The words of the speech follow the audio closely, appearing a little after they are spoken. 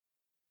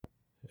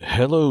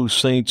Hello,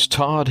 Saints.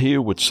 Todd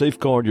here with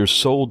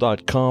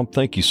SafeguardYourSoul.com.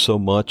 Thank you so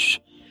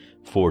much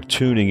for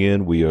tuning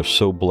in. We are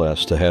so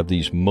blessed to have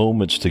these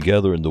moments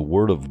together in the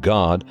Word of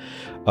God.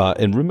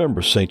 And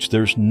remember, Saints,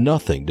 there's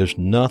nothing,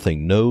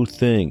 no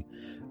thing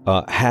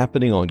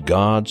happening on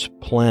God's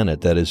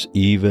planet that is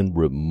even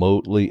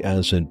remotely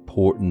as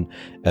important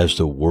as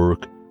the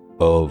work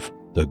of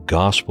the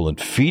gospel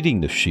and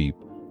feeding the sheep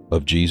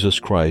of Jesus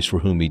Christ, for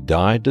whom He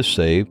died to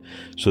save,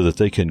 so that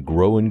they can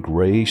grow in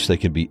grace, they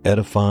can be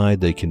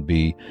edified, they can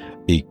be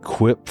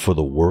equipped for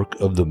the work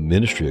of the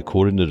ministry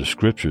according to the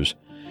Scriptures.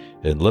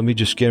 And let me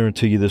just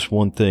guarantee you this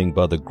one thing: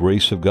 by the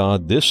grace of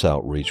God, this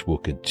outreach will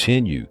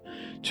continue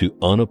to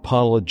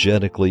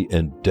unapologetically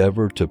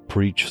endeavor to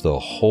preach the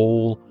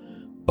whole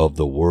of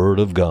the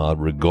Word of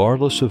God,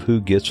 regardless of who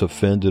gets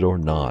offended or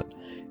not,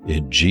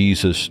 in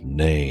Jesus'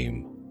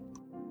 name.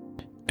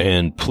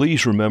 And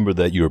please remember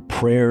that your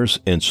prayers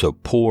and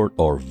support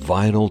are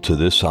vital to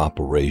this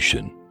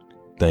operation.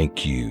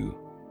 Thank you.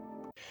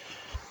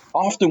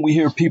 Often we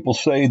hear people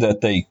say that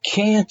they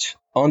can't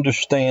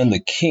understand the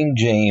King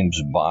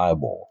James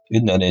Bible.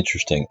 Isn't that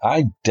interesting?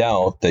 I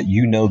doubt that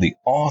you know the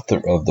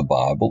author of the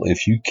Bible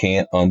if you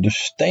can't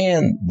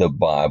understand the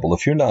Bible.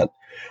 If you're not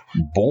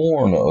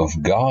born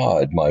of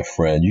God, my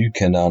friend, you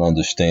cannot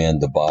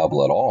understand the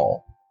Bible at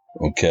all.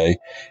 Okay,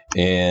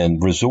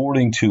 and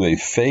resorting to a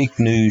fake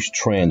news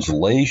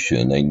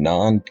translation, a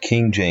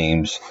non-King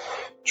James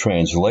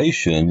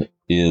translation,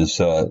 is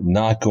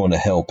not going to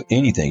help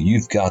anything.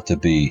 You've got to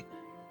be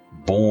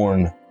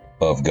born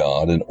of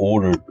God in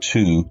order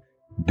to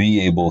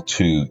be able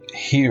to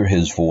hear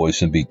His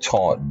voice and be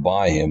taught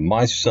by Him.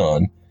 My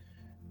son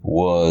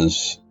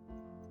was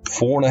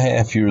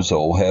 4.5 years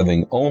old,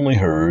 having only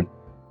heard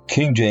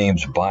King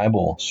James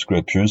Bible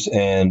scriptures,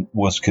 and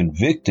was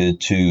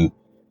convicted to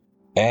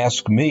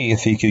ask me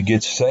if he could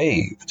get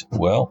saved.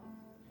 Well,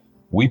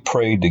 we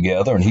prayed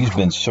together, and he's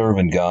been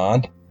serving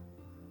God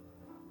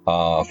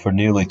for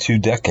nearly 2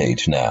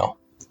 decades now.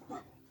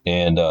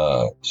 And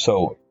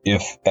so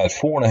if at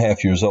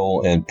 4.5 years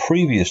old and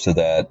previous to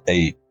that,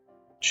 a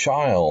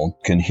child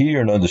can hear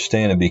and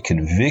understand and be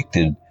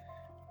convicted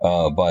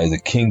by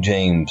the King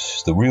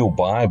James, the real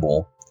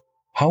Bible,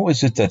 how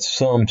is it that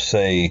some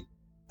say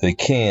they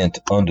can't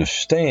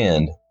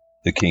understand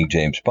the King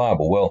James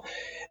Bible? Well,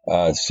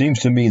 it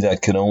seems to me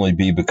that can only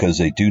be because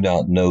they do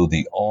not know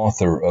the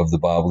author of the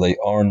Bible. They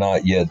are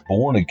not yet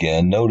born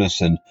again.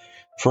 Notice in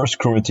 1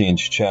 Corinthians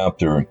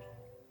chapter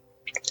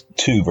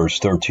 2, verse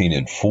 13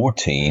 and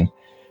 14,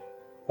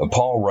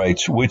 Paul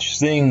writes, "Which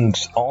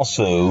things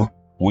also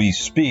we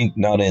speak,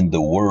 not in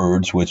the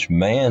words which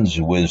man's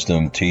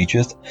wisdom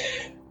teacheth,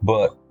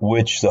 but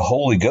which the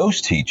Holy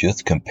Ghost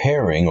teacheth,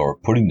 comparing," or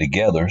putting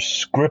together,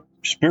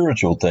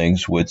 spiritual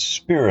things with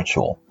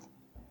spiritual.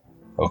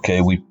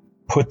 Okay, we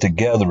put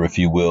together, if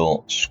you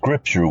will,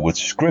 Scripture with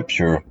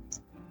Scripture,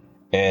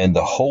 and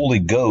the Holy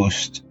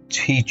Ghost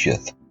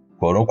teacheth,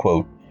 quote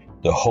unquote,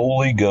 the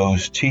Holy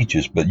Ghost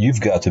teaches. But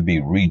you've got to be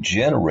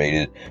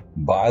regenerated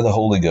by the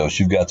Holy Ghost.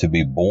 You've got to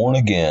be born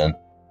again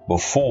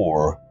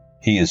before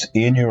He is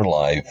in your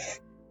life,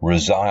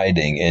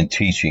 residing and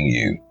teaching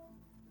you.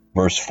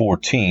 Verse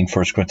 14,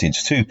 1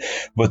 Corinthians 2,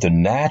 "But the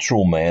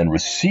natural man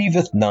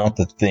receiveth not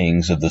the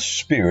things of the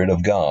Spirit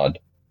of God,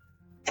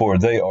 for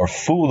they are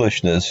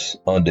foolishness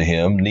unto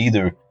him,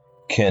 neither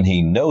can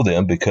he know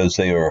them, because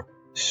they are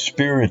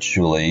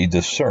spiritually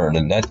discerned."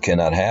 And that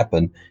cannot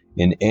happen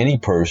in any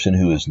person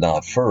who is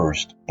not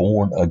first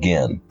born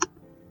again.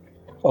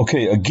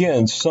 Okay,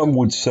 again, some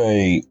would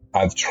say,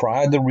 I've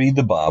tried to read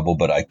the Bible,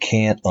 but I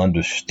can't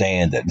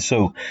understand it. And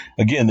so,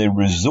 again, they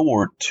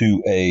resort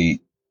to a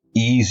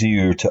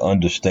easier to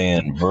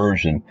understand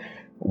version,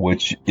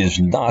 which is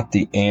not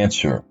the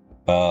answer.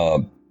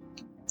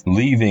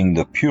 Leaving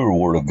the pure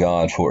Word of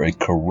God for a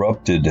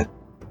corrupted,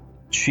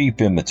 cheap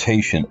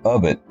imitation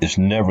of it is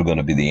never going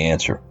to be the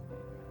answer.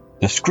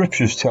 The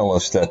Scriptures tell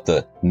us that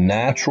the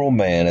natural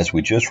man, as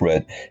we just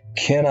read,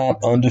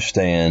 cannot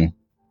understand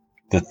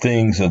the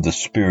things of the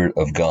Spirit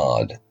of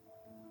God.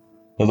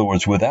 In other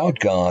words, without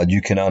God,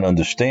 you cannot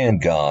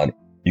understand God.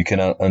 You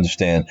cannot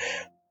understand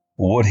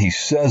what He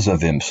says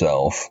of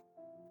Himself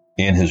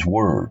in His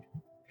Word.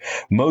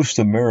 Most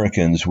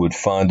Americans would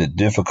find it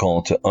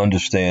difficult to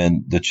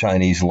understand the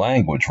Chinese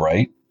language,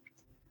 right?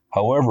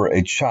 However,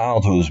 a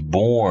child who is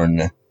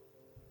born,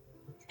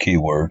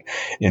 keyword,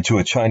 into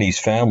a Chinese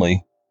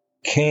family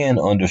can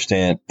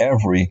understand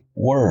every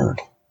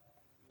word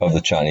of the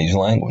Chinese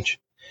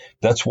language.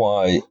 That's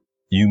why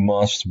you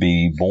must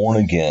be born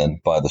again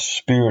by the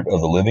Spirit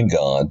of the living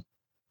God.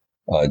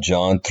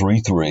 John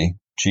 3:3,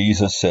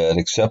 Jesus said,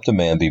 "Except a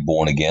man be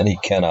born again, he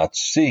cannot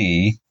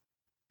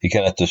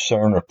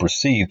discern or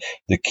perceive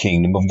the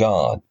kingdom of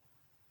God."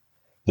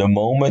 The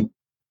moment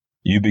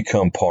you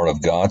become part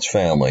of God's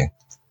family,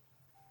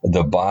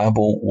 the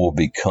Bible will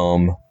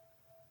become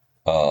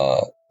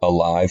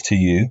alive to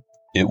you.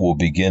 It will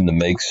begin to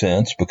make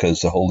sense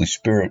because the Holy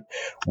Spirit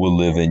will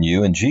live in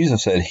you. And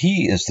Jesus said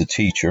He is the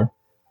teacher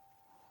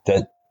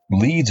that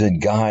leads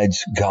and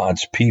guides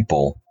God's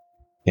people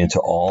into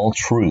all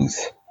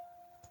truth.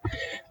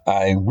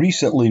 I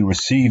recently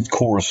received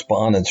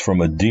correspondence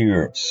from a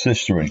dear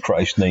sister in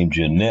Christ named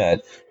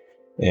Jeanette,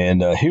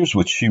 and here's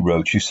what she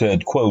wrote. She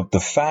said, quote, "The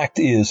fact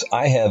is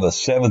I have a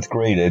 7th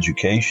grade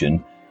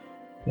education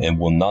and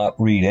will not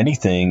read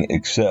anything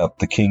except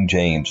the King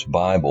James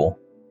Bible.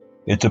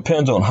 It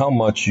depends on how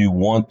much you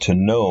want to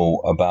know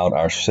about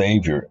our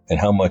Savior and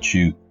how much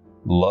you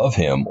love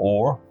him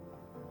or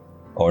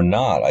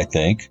not, I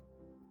think,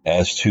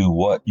 as to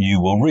what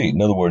you will read.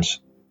 In other words,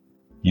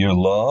 your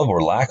love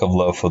or lack of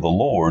love for the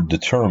Lord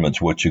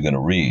determines what you're going to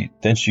read."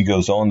 Then she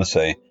goes on to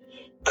say,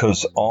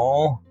 "Because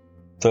all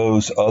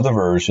those other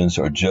versions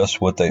are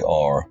just what they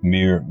are,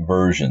 mere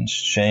versions,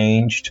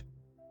 changed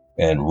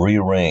and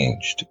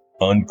rearranged,"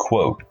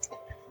 unquote.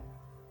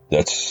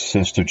 That's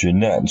Sister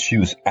Jeanette, and she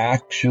was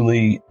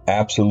actually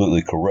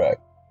absolutely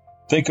correct.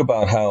 Think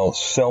about how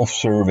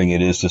self-serving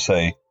it is to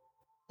say,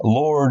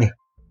 "Lord,"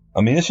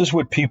 I mean, this is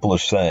what people are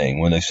saying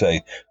when they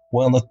say,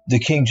 "Well, the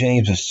King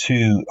James is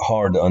too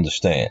hard to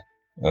understand."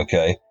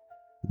 Okay?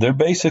 They're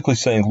basically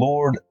saying,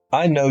 "Lord,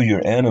 I know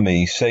your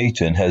enemy,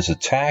 Satan, has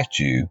attacked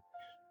you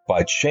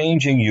by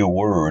changing your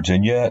words,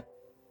 and yet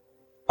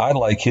I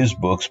like his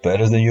books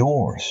better than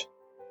yours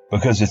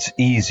because it's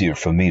easier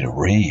for me to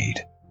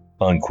read,"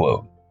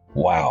 unquote.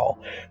 Wow.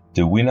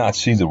 Do we not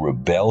see the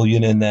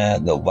rebellion in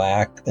that, the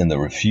lack and the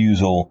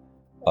refusal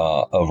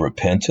of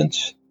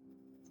repentance?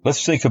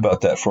 Let's think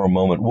about that for a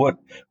moment. What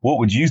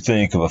would you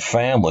think of a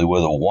family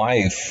where the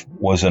wife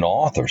was an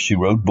author? She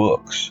wrote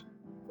books,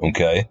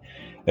 okay?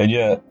 And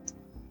yet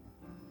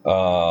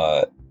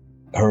her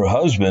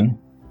husband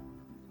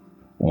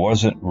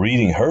wasn't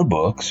reading her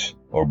books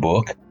or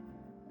book,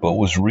 but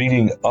was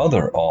reading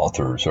other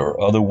authors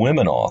or other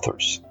women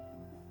authors.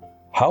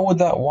 How would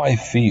that wife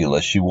feel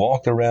as she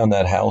walked around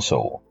that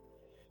household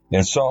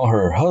and saw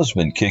her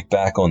husband kick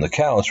back on the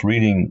couch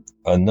reading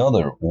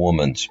another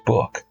woman's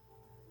book?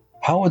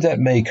 How would that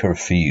make her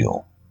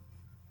feel?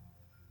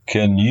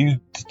 Can you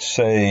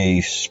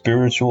say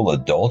spiritual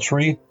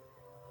adultery?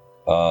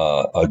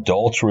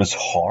 Adulterous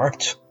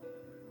heart?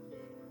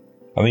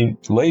 I mean,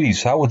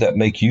 ladies, how would that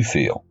make you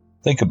feel?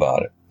 Think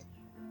about it.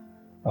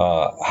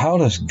 How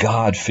does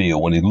God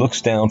feel when he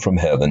looks down from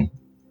heaven,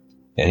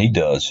 and he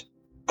does,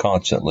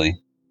 constantly,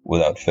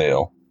 without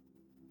fail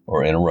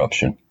or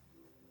interruption,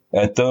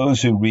 at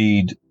those who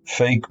read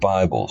fake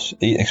Bibles,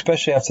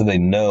 especially after they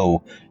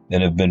know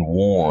and have been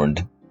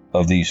warned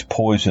of these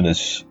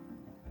poisonous,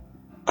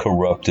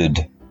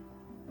 corrupted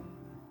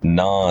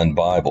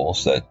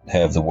non-Bibles that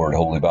have the word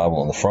Holy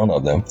Bible on the front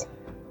of them?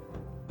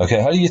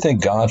 Okay, how do you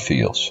think God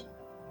feels?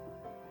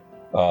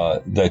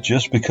 That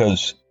just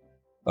because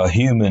a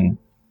human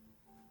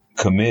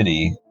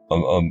committee,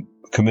 a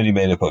committee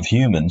made up of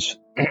humans,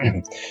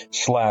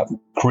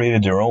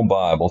 created their own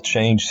Bible,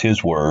 changed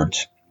his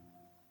words,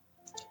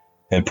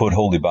 and put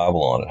Holy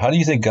Bible on it. How do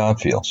you think God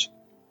feels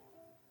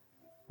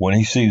when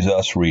he sees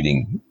us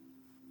reading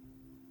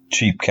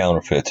cheap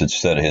counterfeits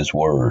instead of his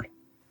word?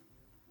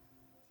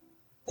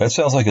 That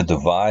sounds like a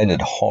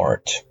divided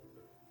heart,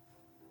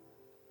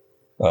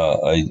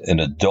 an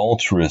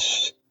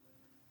adulterous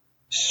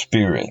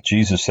spirit.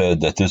 Jesus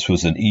said that this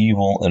was an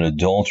evil and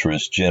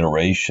adulterous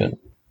generation.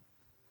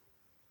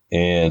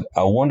 And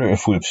I wonder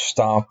if we've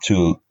stopped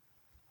to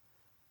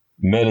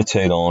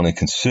meditate on and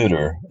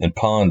consider and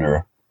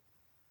ponder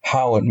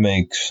how it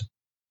makes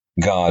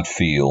God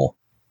feel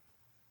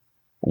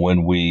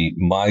when we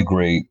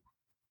migrate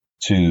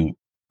to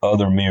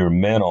other mere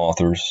men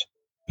authors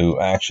who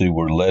actually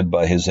were led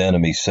by his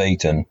enemy,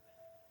 Satan,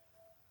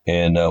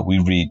 and we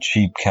read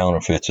cheap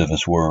counterfeits of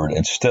his word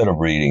instead of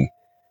reading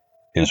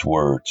his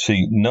word.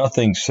 See,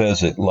 nothing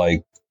says it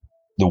like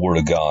the word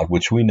of God,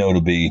 which we know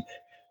to be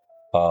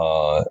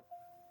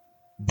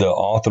the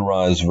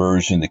authorized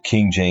version, the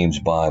King James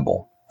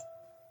Bible.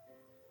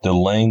 The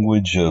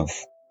language of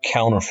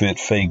counterfeit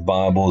fake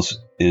Bibles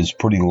is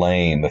pretty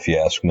lame, if you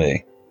ask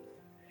me.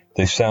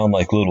 They sound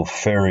like little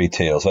fairy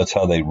tales. That's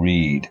how they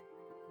read,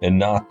 and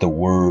not the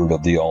word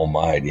of the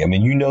Almighty. I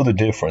mean, you know the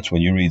difference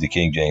when you read the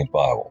King James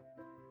Bible.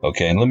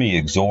 Okay, and let me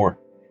exhort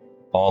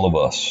all of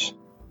us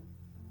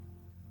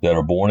that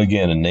are born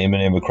again in the name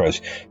and name of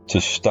Christ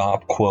to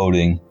stop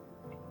quoting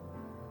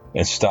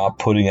and stop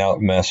putting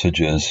out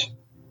messages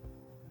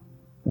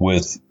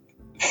with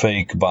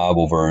fake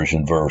Bible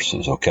version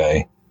verses,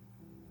 okay?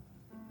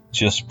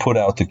 Just put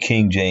out the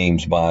King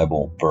James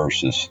Bible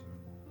verses,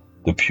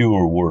 the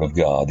pure Word of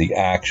God, the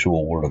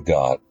actual Word of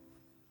God.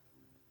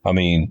 I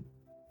mean,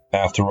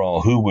 after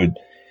all, who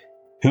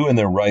in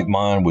their right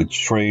mind would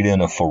trade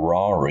in a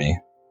Ferrari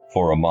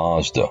for a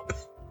Mazda?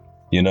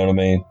 You know what I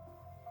mean?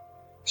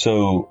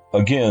 So,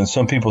 again,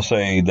 some people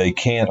say they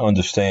can't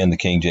understand the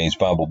King James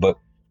Bible, but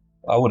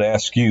I would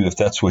ask you, if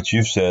that's what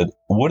you've said,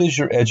 what is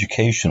your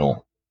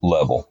educational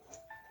level?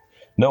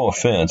 No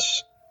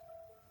offense,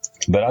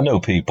 but I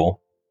know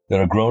people that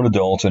are grown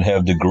adults and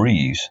have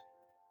degrees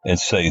and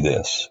say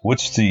this.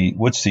 What's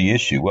the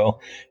issue?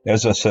 Well,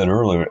 as I said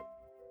earlier,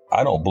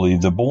 I don't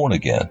believe they're born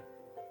again.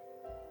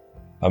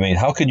 I mean,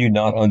 how can you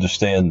not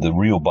understand the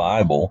real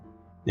Bible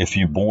if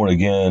you're born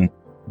again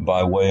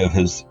by way of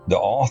the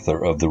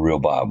author of the real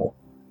Bible.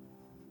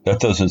 That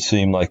doesn't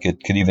seem like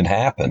it could even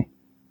happen.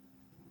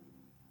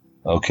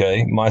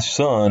 Okay, my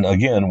son,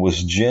 again,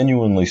 was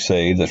genuinely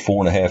saved at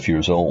 4.5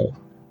 years old.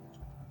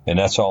 And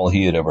that's all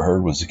he had ever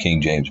heard was the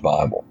King James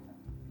Bible.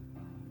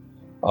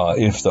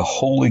 If the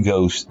Holy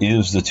Ghost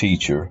is the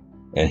teacher,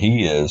 and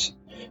he is,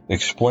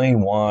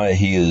 explain why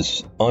he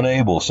is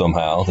unable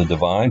somehow, the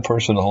divine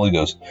person of the Holy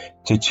Ghost,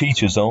 to teach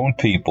his own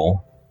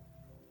people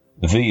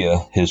via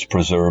his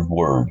preserved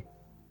word.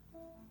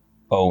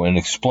 Oh, and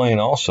explain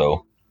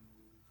also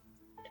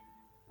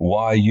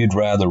why you'd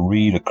rather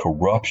read a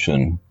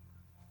corruption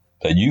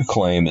that you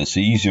claim is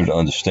easier to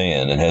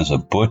understand and has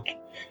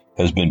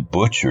been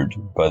butchered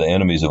by the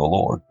enemies of the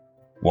Lord.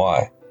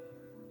 Why?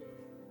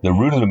 The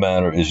root of the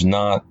matter is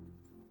not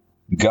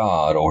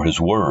God or his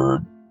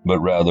word, but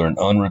rather an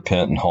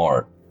unrepentant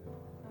heart.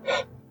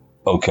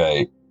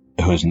 Okay,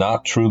 who has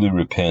not truly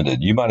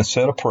repented. You might have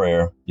said a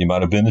prayer, you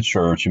might have been to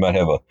church, you might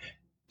have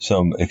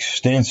some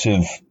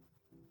extensive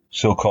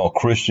so-called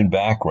Christian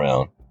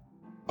background,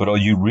 but are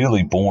you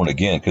really born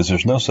again? Because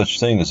there's no such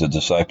thing as a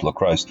disciple of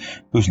Christ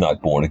who's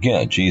not born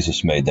again.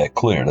 Jesus made that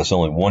clear. There's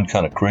only one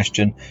kind of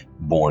Christian,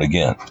 born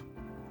again.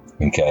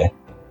 Okay?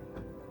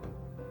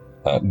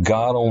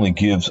 God only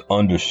gives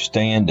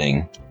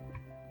understanding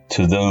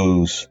to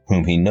those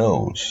whom he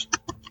knows.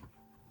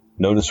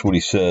 Notice what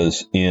he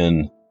says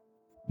in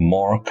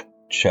Mark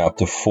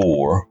chapter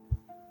 4,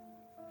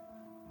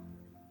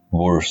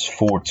 verse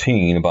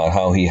 14, about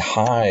how he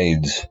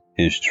hides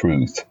his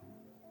truth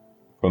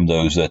from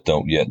those that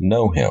don't yet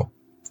know him.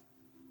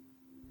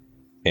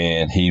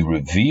 And he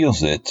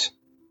reveals it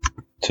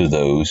to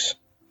those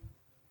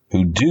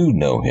who do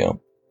know him.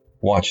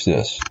 Watch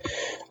this.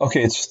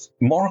 Okay, it's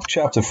Mark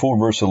chapter 4,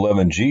 verse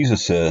 11.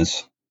 Jesus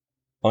says,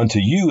 "Unto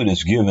you it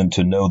is given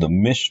to know the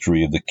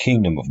mystery of the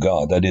kingdom of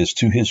God," that is,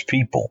 to his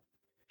people.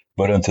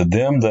 "But unto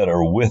them that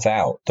are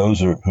without,"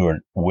 who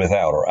are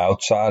without or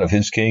outside of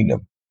his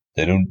kingdom,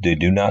 they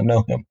do not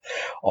know him.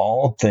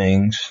 All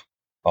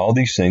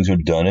these things are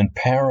done in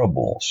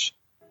parables."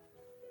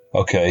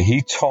 Okay,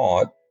 he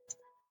taught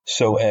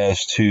so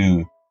as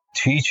to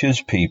teach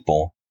his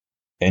people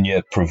and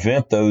yet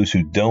prevent those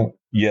who don't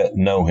yet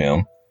know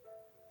him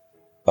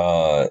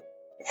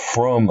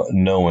from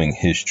knowing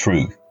his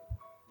truth.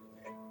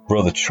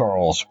 Brother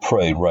Charles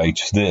Pray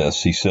writes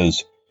this. He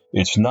says,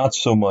 "It's not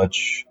so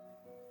much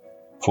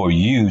for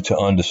you to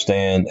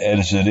understand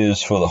as it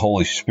is for the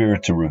Holy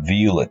Spirit to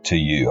reveal it to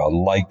you." I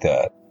like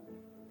that.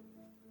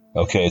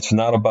 Okay, it's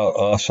not about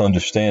us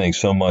understanding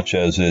so much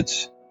as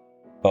it's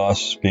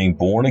us being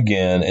born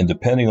again and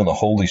depending on the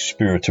Holy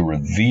Spirit to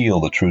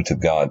reveal the truth of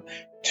God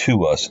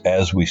to us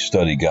as we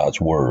study God's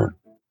Word.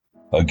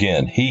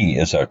 Again, he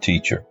is our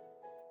teacher.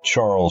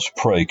 Charles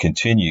Pray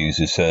continues,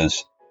 he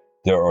says,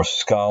 "There are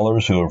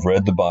scholars who have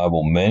read the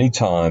Bible many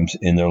times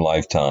in their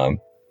lifetime,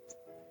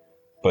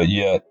 but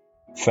yet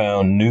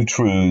found new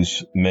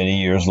truths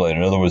many years later."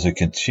 In other words,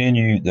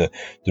 the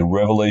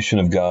revelation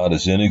of God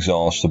is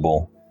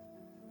inexhaustible,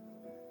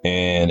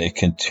 and it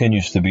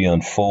continues to be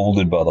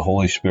unfolded by the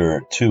Holy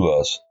Spirit to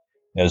us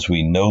as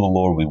we know the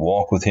Lord, we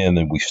walk with him,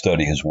 and we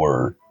study his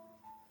word.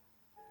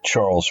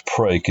 Charles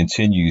Pray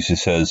continues, he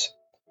says,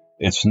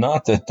 "It's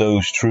not that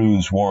those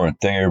truths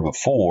weren't there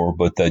before,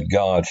 but that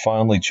God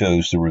finally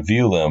chose to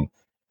reveal them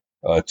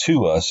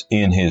to us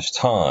in his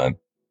time.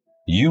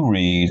 You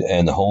read,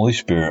 and the Holy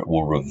Spirit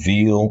will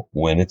reveal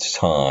when it's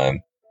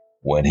time,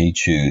 when he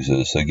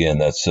chooses." Again,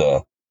 that's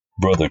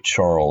Brother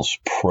Charles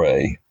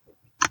Pray.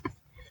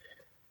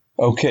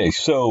 Okay,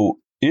 so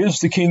is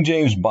the King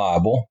James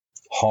Bible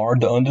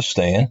hard to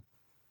understand?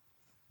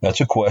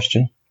 That's a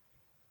question.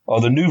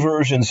 Are the new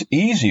versions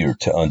easier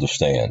to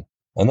understand?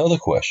 Another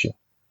question.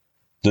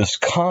 Does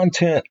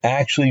content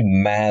actually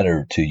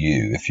matter to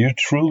you? If you're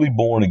truly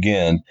born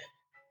again,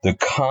 the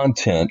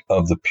content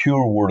of the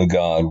pure Word of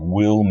God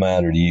will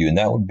matter to you, and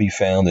that would be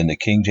found in the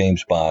King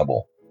James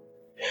Bible.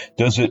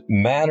 Does it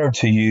matter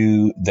to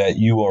you that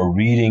you are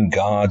reading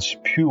God's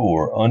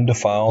pure,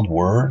 undefiled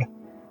Word?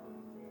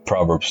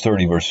 Proverbs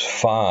 30, verse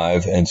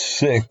 5 and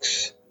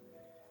 6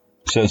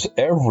 says,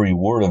 "Every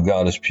word of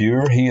God is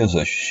pure. He is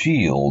a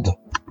shield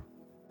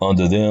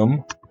unto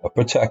them, a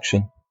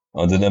protection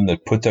unto them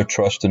that put their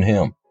trust in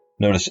him."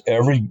 Notice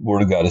every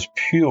word of God is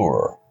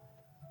pure.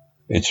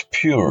 It's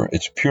pure.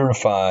 It's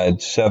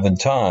purified 7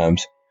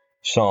 times,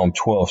 Psalm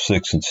 12,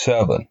 6 and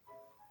 7.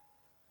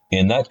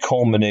 And that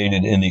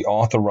culminated in the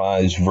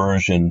authorized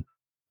version,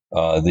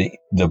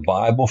 the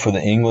Bible for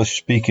the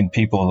English-speaking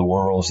people of the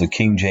world is the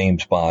King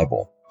James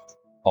Bible.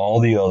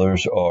 All the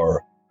others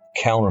are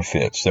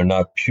counterfeits. They're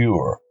not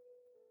pure.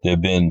 They've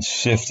been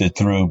sifted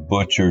through,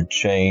 butchered,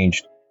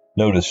 changed.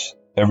 Notice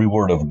every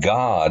word of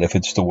God, if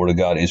it's the word of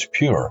God, is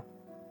pure.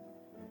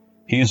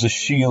 He is a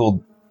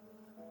shield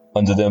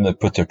unto them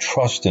that put their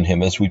trust in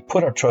him. As we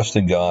put our trust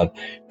in God,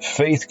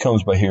 faith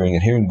comes by hearing,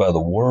 and hearing by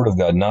the word of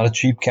God, not a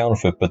cheap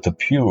counterfeit, but the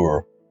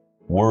pure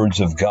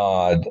words of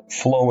God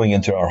flowing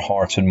into our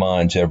hearts and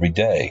minds every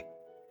day.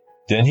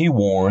 Then he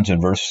warns in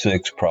verse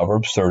 6,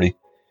 Proverbs 30,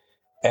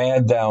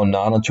 Add thou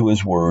not unto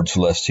his words,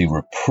 lest he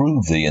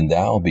reprove thee, and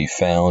thou be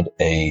found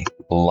a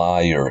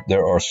liar.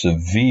 There are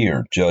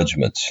severe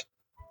judgments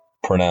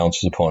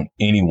pronounced upon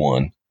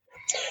anyone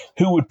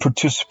who would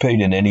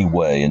participate in any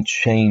way in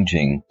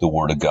changing the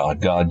Word of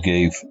God. God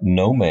gave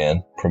no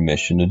man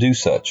permission to do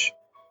such.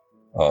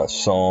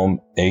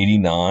 Psalm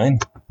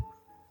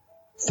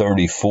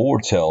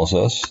 89:34 tells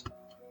us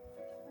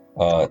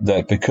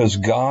that because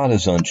God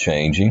is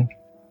unchanging,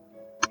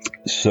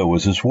 so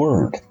is his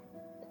word.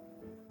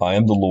 I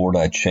am the Lord,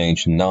 I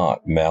change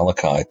not.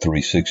 Malachi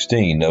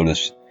 3:16.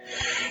 Notice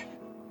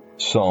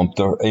Psalm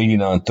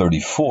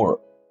 89:34.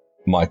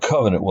 My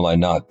covenant will I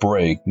not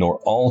break, nor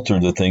alter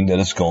the thing that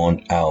has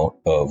gone out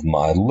of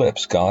my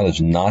lips. God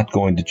is not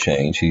going to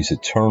change. He's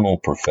eternal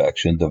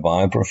perfection,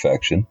 divine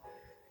perfection.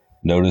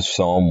 Notice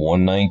Psalm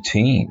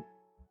 119,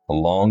 the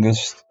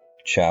longest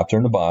chapter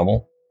in the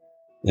Bible,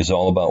 is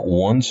all about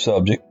one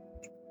subject,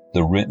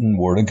 the written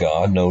word of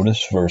God.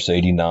 Notice verse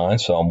 89,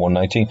 Psalm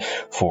 119,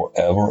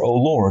 forever, O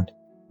Lord,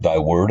 thy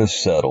word is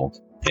settled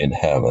in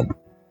heaven.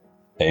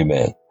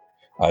 Amen.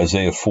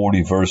 Isaiah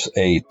 40, verse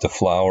 8, the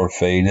flower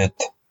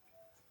fadeth,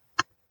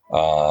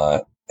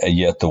 and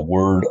yet the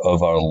word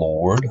of our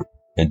Lord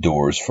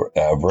endures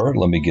forever.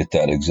 Let me get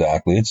that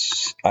exactly.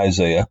 It's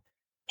Isaiah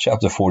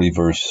chapter 40,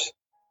 verse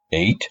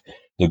 8.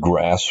 The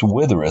grass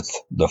withereth,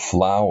 the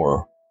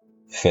flower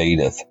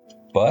fadeth,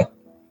 but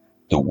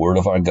the word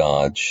of our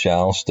God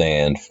shall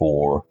stand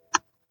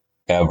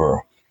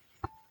forever.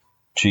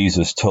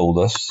 Jesus told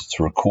us, it's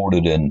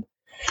recorded in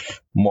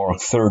Mark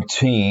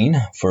 13,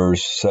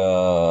 verse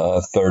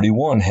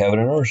 31, heaven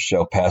and earth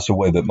shall pass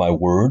away, but my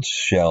words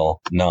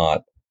shall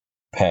not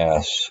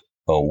pass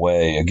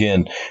away.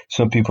 Again,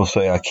 some people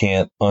say I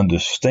can't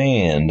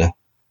understand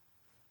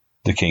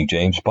the King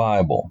James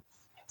Bible.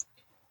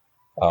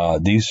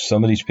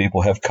 Some of these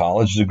people have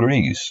college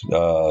degrees,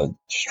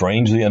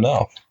 strangely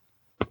enough.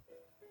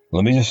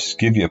 Let me just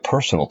give you a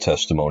personal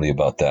testimony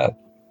about that.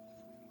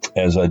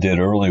 As I did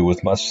earlier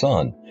with my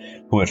son,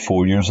 who at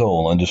 4 years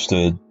old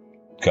understood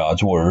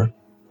God's word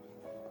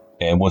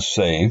and was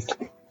saved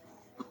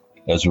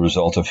as a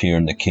result of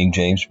hearing the King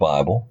James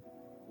Bible.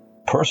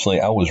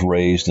 Personally, I was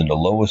raised in the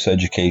lowest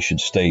education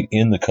state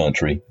in the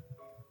country,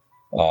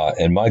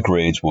 and my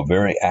grades were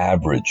very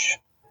average.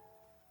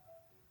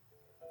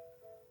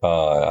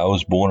 I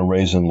was born and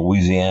raised in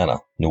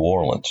Louisiana, New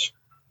Orleans.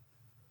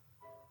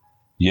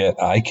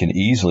 Yet I can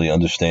easily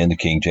understand the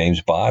King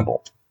James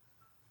Bible.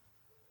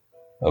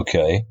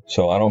 Okay,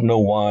 so I don't know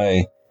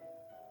why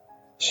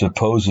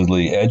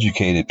supposedly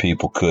educated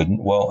people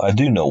couldn't. Well, I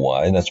do know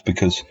why, and that's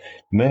because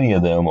many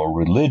of them are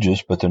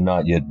religious, but they're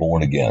not yet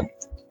born again.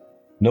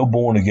 No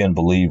born-again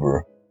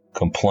believer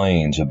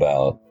complains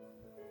about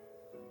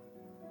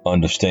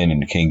understanding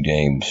the King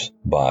James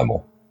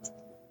Bible.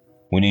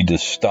 We need to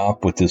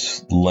stop with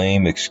this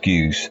lame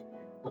excuse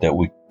that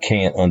we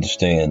can't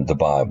understand the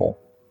Bible.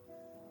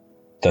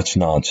 That's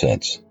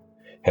nonsense.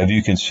 Have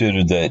you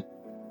considered that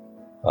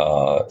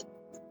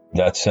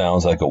that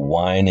sounds like a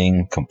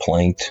whining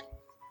complaint,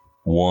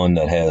 one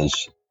that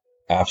has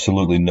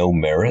absolutely no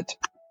merit?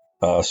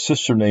 A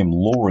sister named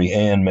Lori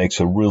Ann makes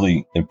a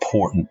really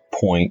important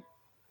point,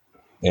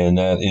 and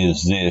that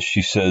is this.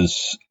 She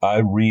says, I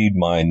read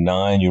my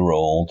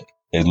 9-year-old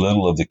a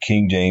little of the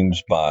King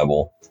James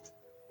Bible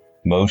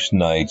most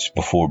nights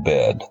before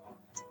bed.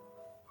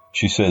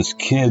 She says,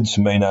 kids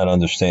may not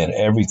understand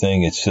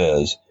everything it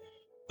says,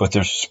 but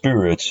their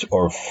spirits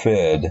are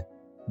fed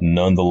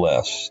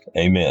nonetheless.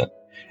 Amen.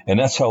 And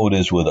that's how it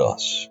is with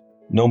us.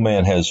 No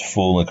man has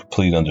full and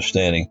complete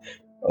understanding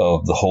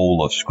of the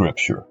whole of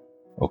Scripture.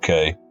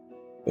 Okay?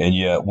 And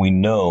yet we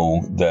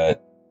know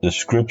that the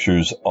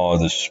Scriptures are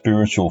the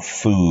spiritual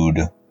food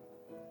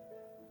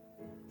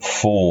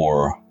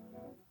for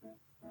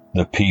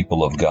the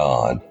people of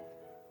God.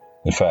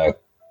 In fact,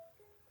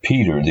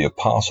 Peter, the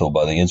apostle,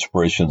 by the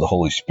inspiration of the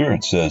Holy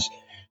Spirit, says,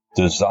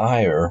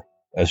 desire,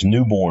 as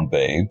newborn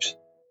babes,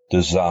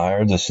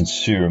 desire the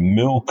sincere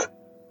milk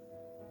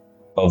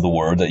of the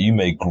word, that you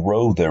may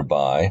grow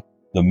thereby,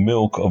 the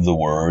milk of the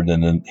word.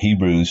 And then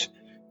Hebrews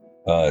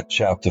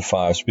chapter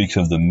 5 speaks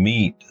of the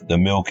meat, the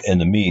milk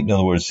and the meat. In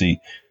other words, the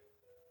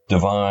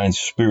divine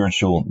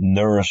spiritual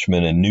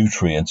nourishment and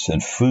nutrients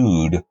and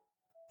food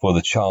for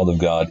the child of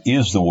God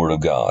is the word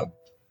of God.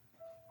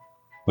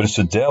 But it's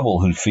the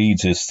devil who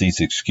feeds us these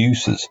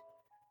excuses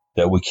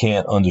that we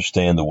can't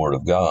understand the word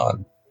of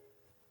God.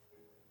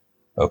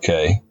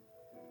 Okay?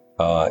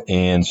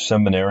 And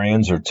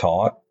seminarians are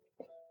taught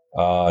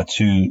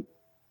to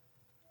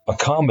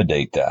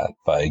accommodate that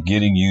by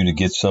getting you to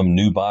get some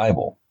new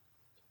Bible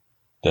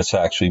that's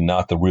actually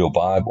not the real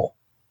Bible.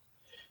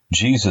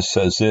 Jesus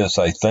says this,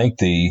 I thank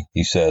thee,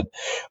 he said,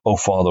 O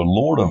Father,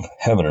 Lord of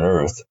heaven and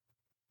earth,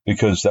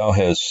 because thou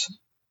hast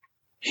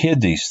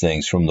hid these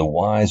things from the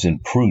wise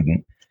and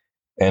prudent,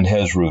 and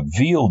has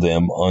revealed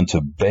them unto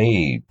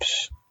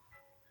babes.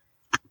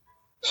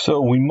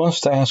 So we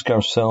must ask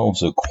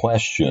ourselves a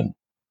question.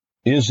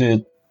 Is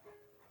it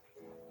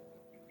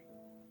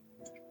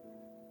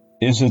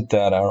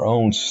that our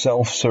own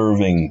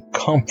self-serving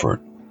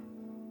comfort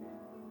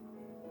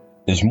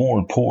is more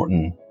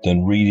important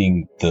than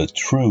reading the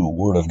true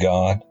Word of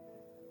God?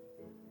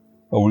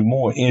 Are we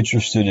more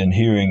interested in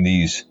hearing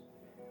these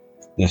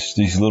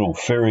little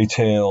fairy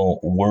tale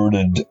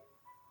worded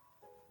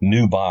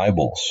new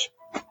Bibles?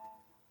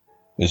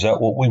 Is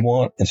that what we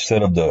want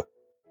instead of the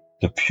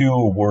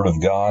pure Word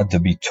of God, to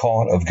be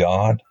taught of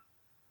God?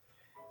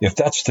 If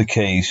that's the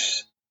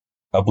case,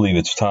 I believe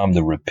it's time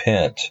to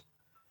repent,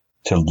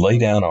 to lay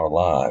down our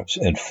lives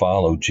and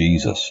follow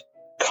Jesus.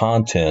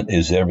 Content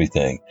is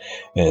everything.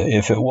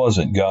 If it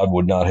wasn't, God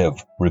would not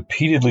have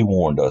repeatedly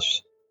warned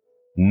us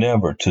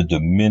never to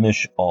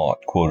diminish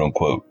aught, quote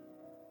unquote,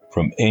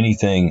 from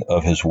anything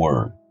of His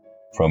Word,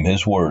 from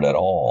His Word at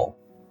all.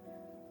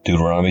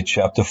 Deuteronomy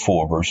chapter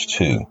 4, verse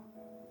 2.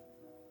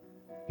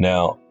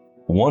 Now,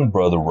 one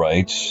brother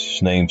writes,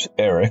 his name's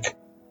Eric.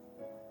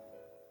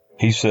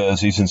 He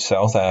says he's in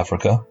South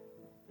Africa.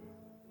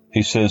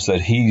 He says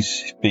that he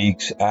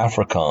speaks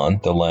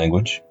Afrikaans, the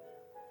language.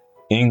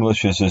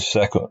 English is his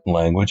second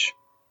language,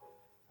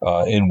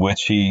 in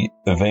which he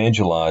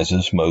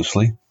evangelizes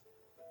mostly.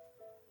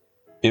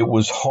 It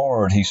was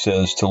hard, he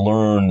says, to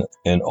learn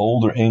an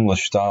older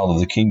English style of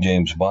the King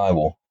James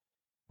Bible,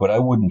 but I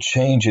wouldn't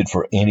change it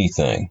for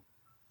anything.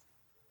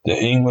 The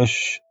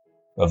English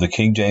of the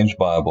King James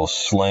Bible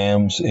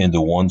slams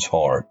into one's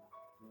heart,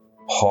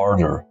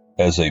 harder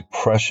as a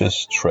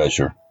precious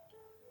treasure,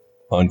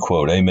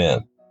 unquote.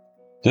 Amen.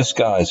 This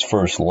guy's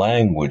first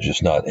language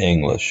is not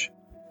English,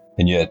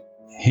 and yet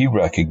he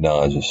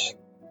recognizes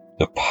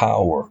the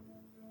power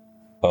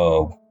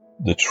of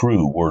the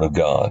true Word of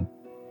God.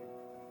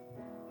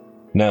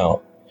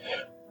 Now,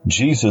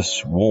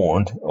 Jesus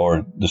warned,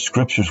 or the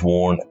Scriptures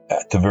warn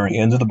at the very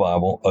end of the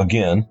Bible,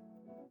 again,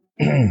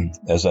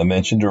 as I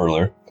mentioned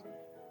earlier,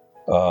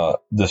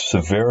 the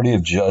severity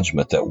of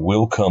judgment that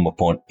will come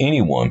upon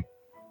anyone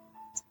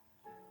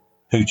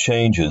who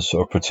changes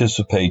or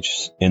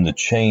participates in the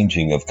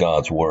changing of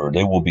God's Word.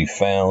 They will be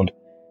found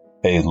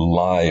a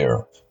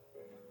liar.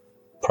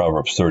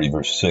 Proverbs 30,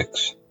 verse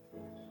 6.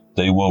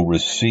 They will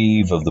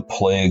receive of the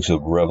plagues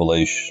of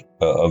Revelation,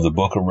 of the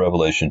book of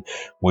Revelation,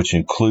 which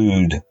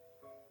include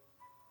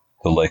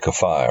the lake of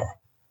fire.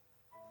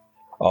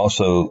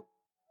 Also,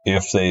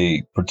 if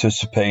they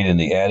participate in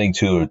the adding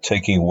to or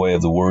taking away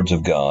of the words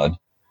of God,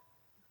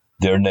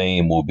 their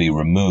name will be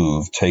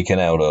removed, taken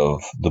out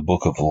of the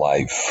book of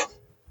life.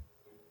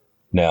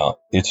 Now,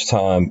 it's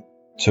time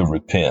to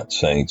repent,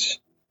 saints,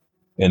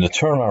 and to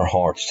turn our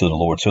hearts to the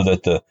Lord so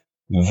that the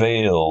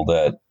veil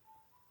that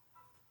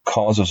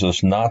causes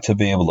us not to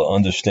be able to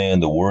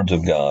understand the words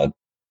of God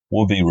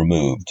will be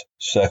removed.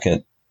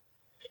 2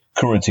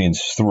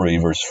 Corinthians 3,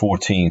 verse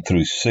 14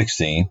 through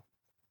 16.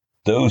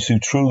 Those who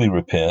truly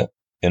repent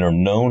and are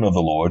known of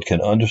the Lord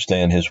can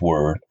understand His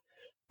Word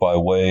by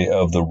way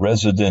of the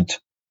resident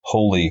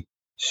Holy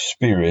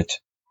Spirit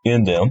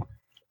in them.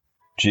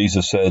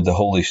 Jesus said the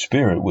Holy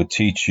Spirit would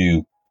teach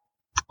you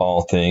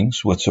all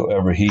things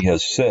whatsoever He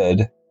has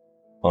said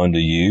unto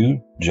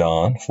you.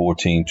 John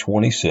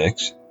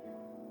 14:26.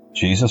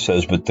 Jesus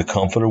says, but the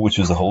Comforter, which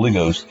is the Holy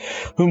Ghost,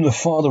 whom the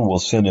Father will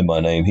send in my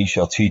name, He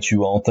shall teach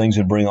you all things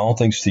and bring all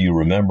things to your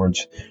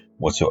remembrance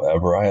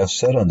whatsoever I have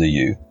said unto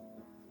you.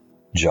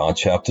 John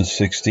chapter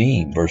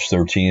 16, verse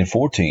 13 and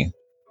 14.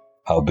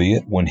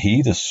 Howbeit, when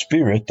He, the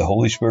Spirit, the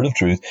Holy Spirit of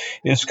truth,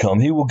 is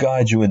come, He will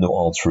guide you into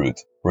all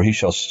truth. For He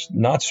shall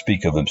not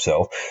speak of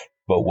Himself,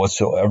 but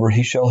whatsoever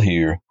He shall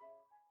hear,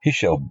 He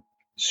shall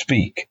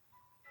speak.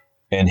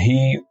 And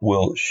He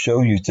will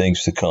show you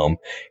things to come.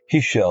 He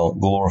shall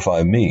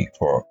glorify me,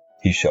 for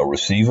He shall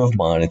receive of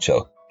mine and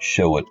shall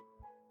show it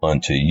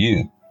unto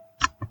you.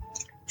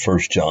 1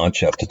 John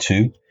chapter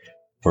 2,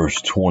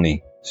 verse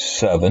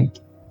 27.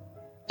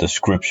 The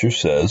Scripture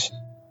says,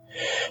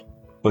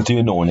 but the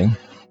anointing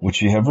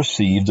which ye have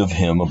received of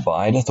Him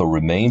abideth or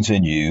remains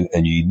in you,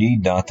 and ye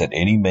need not that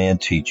any man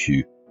teach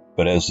you,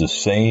 but as the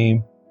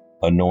same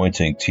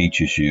anointing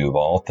teaches you of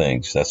all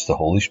things, that's the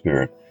Holy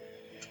Spirit,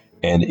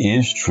 and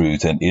is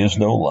truth, and is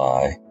no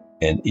lie,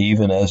 and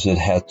even as it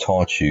hath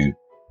taught you,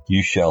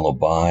 you shall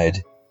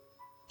abide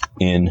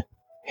in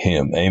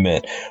Him.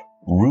 Amen.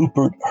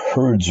 Rupert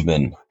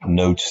Herdsman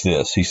notes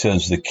this. He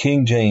says the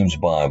King James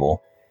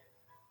Bible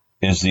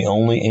is the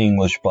only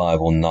English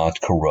Bible not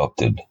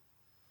corrupted.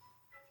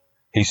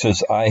 He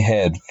says, I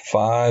had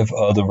 5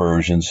 other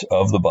versions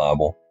of the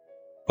Bible,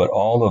 but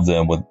all of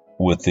them,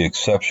 with the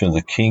exception of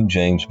the King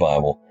James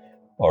Bible,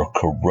 are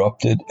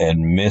corrupted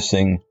and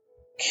missing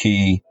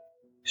key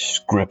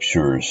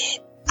scriptures.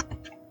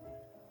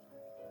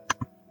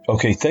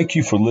 Okay, thank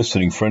you for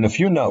listening, friend. If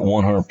you're not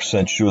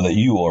 100% sure that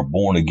you are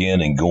born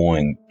again and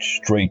going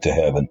straight to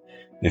heaven,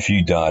 if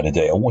you die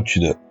today, I want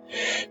you to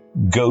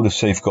go to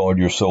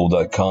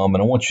safeguardyoursoul.com,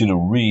 and I want you to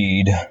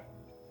read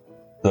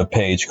the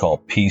page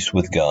called Peace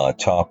with God,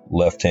 top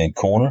left-hand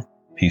corner,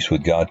 Peace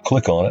with God.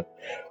 Click on it,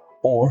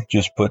 or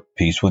just put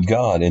Peace with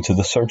God into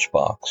the search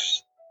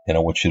box. And I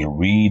want you to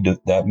read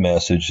that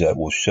message that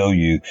will show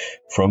you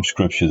from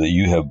Scripture that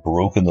you have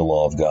broken the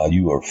law of God.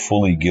 You are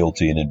fully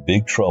guilty and in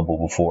big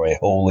trouble before a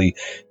holy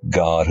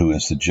God who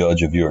is the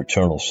judge of your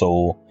eternal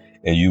soul.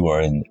 And you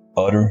are in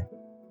utter,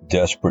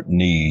 desperate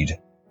need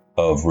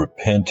of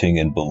repenting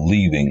and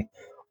believing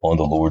on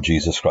the Lord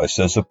Jesus Christ.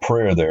 There's a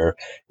prayer there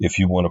if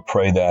you want to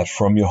pray that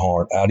from your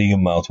heart, out of your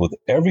mouth, with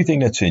everything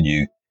that's in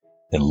you,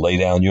 and lay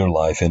down your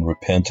life in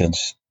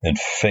repentance and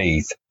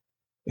faith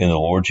in the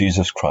Lord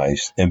Jesus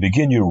Christ and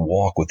begin your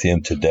walk with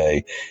Him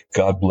today.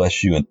 God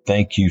bless you and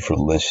thank you for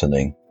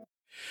listening.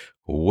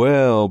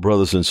 Well,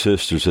 brothers and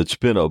sisters, it's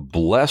been a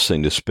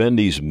blessing to spend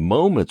these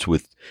moments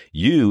with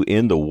you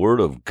in the Word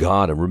of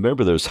God. And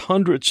remember, there's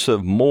hundreds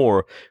of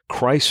more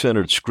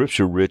Christ-centered,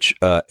 scripture-rich,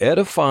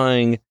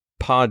 edifying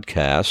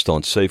podcast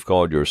on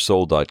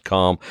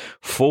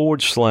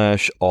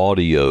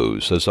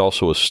safeguardyoursoul.com/audios. There's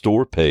also a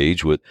store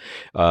page with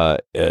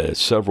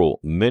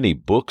many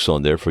books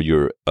on there for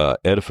your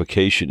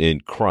edification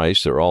in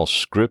Christ. They're all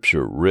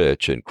scripture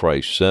rich and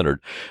Christ centered.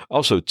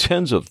 Also,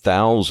 tens of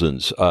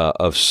thousands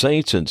of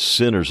saints and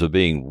sinners are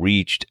being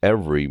reached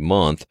every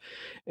month.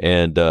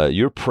 And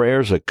your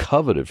prayers are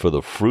coveted for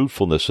the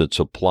fruitfulness and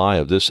supply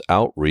of this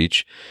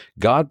outreach.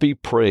 God be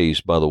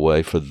praised, by the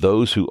way, for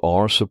those who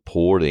are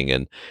supporting.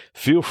 And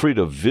feel free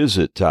to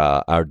visit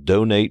our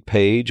donate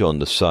page on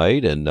the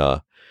site. And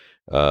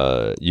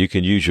you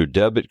can use your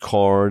debit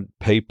card,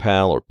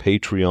 PayPal, or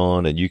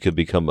Patreon, and you can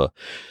become a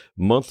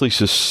monthly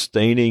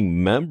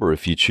sustaining member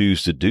if you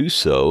choose to do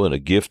so. And a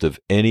gift of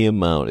any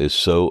amount is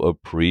so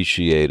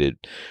appreciated.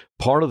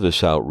 Part of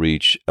this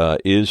outreach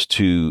is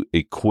to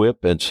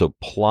equip and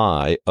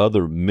supply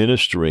other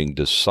ministering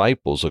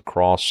disciples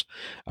across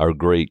our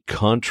great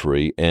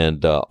country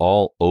and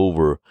all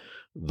over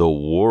the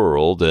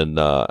world. And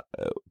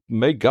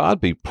may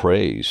God be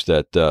praised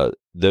that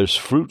there's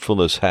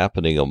fruitfulness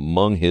happening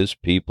among His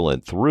people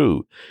and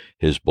through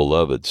His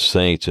beloved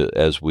saints,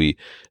 as we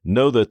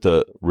know that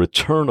the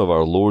return of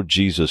our Lord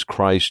Jesus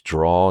Christ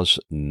draws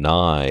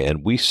nigh.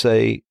 And we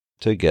say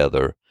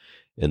together,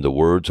 in the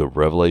words of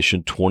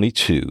Revelation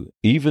 22,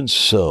 even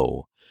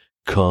so,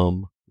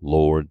 come,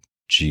 Lord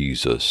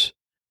Jesus.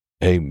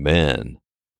 Amen